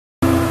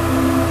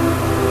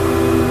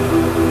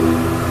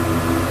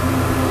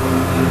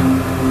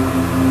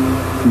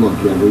Look,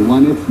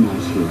 everyone, it's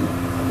nice here.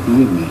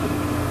 I admit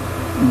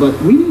it.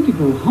 But we need to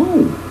go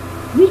home.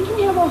 We can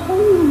have a whole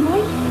new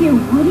life here,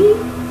 Woody.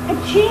 A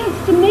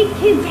chance to make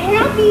kids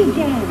happy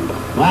again.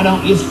 Why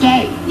don't you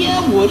stay?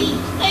 Yeah, Woody,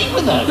 stay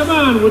with us. Come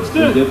on, what's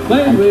this?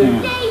 I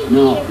can't.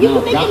 No,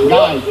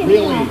 guys,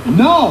 really.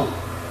 No!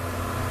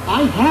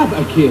 I have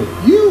a kid.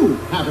 You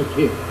have a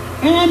kid.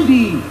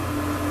 Andy.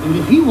 And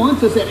if he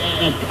wants us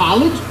at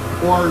college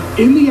or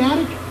in the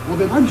attic, well,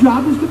 then our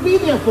job is to be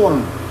there for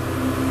him.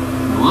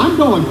 Now, I'm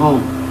going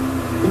home.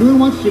 Anyone who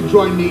wants to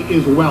join me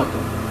is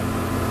welcome.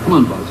 Come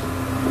on, Buzz.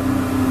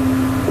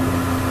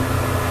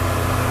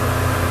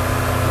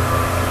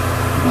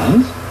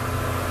 Buzz?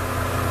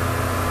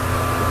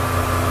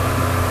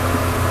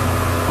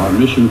 Our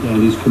mission with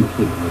Andy's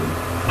complete.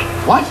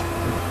 What?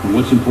 And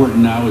what's important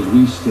now is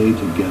we stay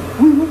together.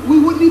 We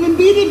wouldn't even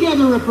be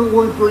together if it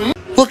weren't for Andy.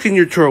 Look in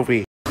your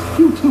trophy.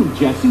 You too,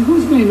 Jessie.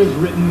 Whose name is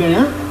written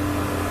there?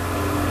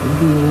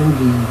 Maybe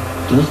Andy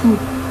doesn't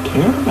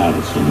care about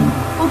us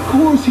anymore. Of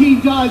course he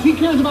does. He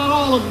cares about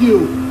all of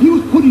you. He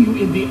was putting you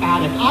in the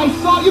attic. I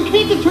saw. You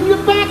can't just turn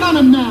your back on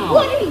him now.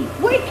 Woody,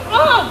 wake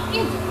up!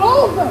 It's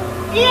over!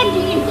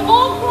 Andy, it's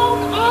all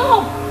grown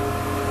up!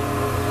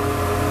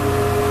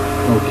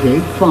 Okay,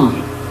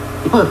 fine.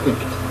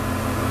 Perfect.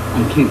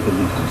 I can't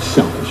believe how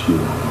selfish you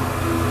are.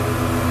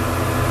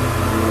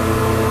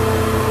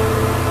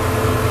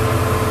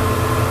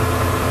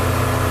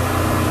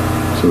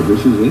 So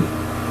this is it?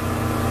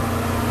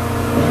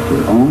 After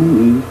all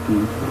these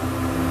people.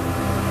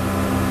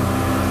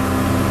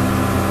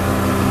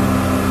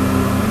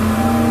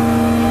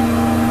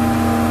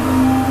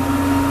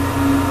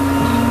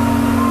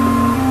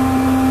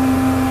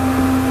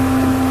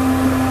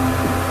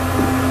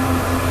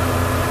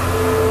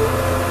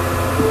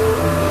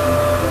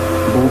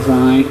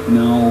 Bullseye,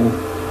 no.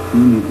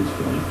 You need to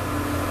stay.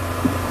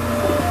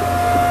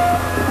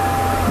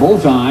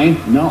 Bullseye,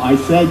 no, I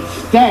said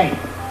stay.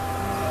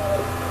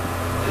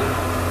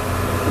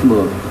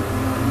 Look,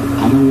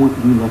 I don't want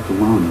you left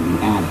alone in the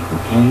attic,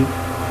 okay?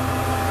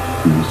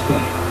 You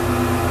stay.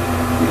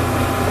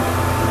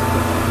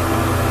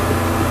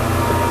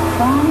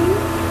 Bonnie?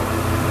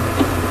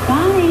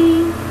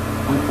 Bonnie?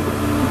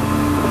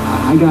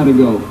 I gotta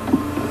go.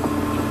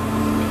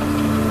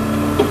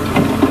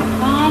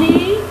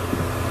 Bonnie?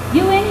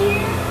 You in here?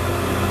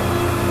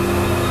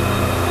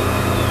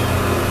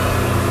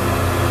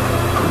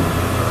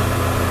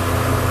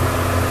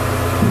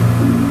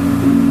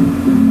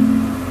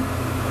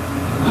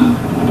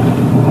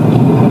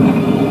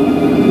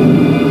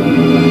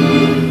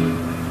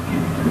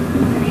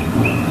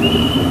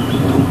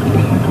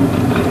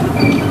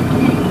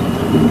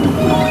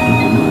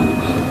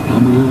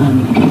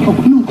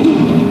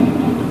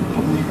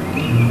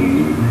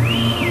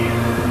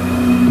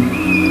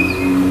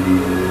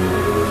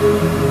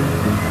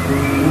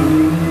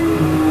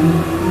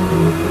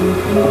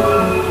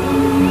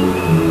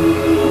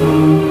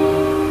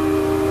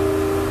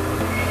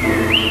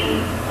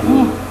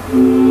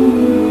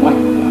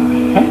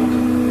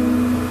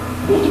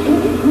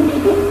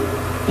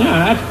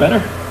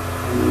 Better.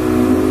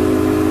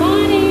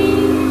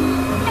 Bonnie!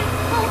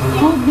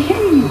 Oh,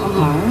 there you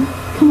are.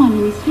 Come on,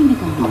 honey, it's time to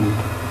go home.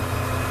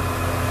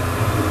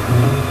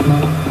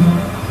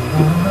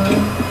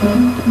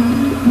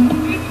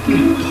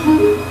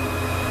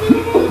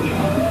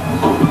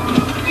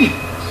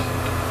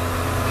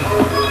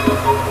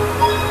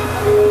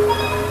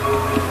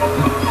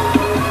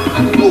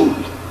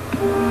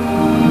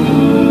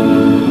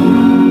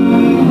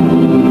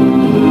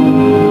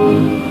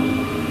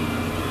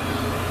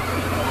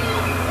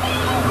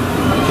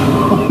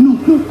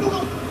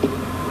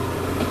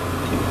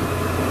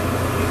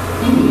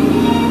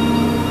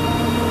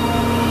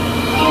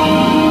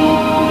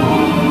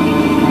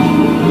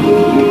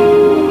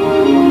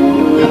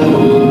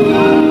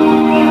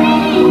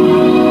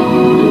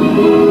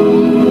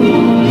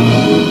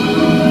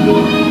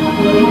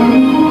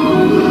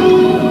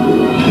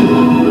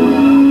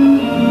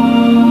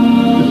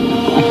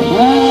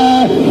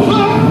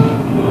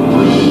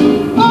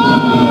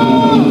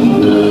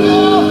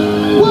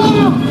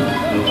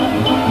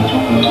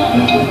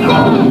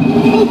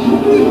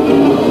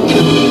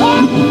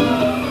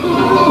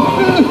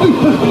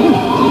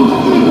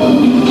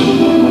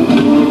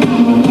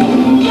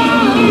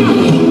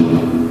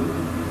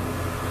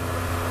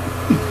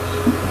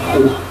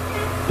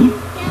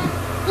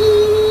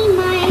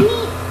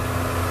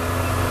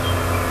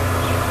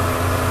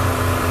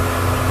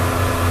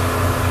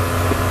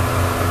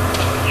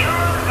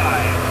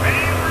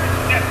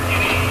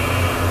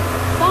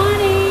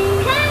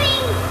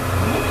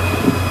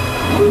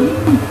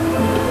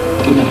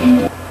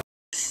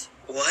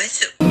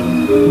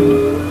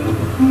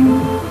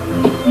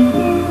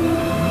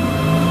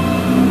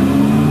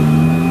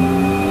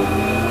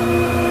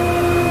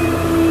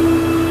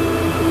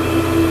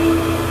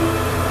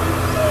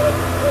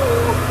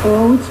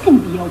 Oh, it's gonna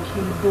be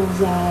okay,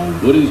 Bullseye.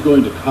 Woody's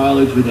going to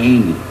college with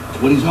Andy.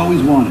 what he's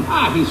always wanted.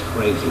 Ah, he's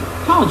crazy.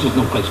 College is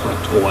no place for a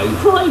toy.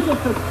 Toys are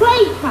for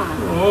playtime.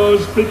 Oh,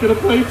 speaking of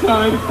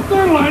playtime,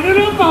 they're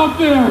lining up out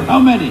there. How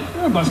many?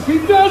 There must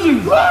be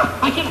dozens.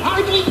 I can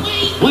hardly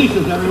wait.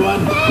 Places,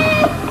 everyone.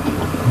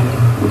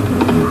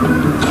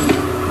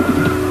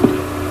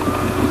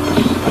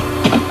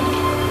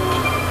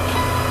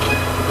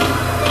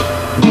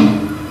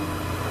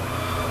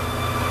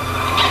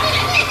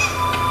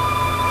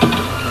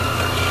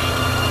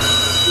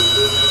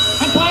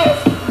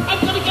 I'm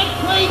gonna get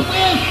played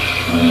with.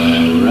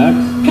 Rex?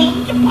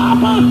 Come to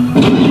Papa.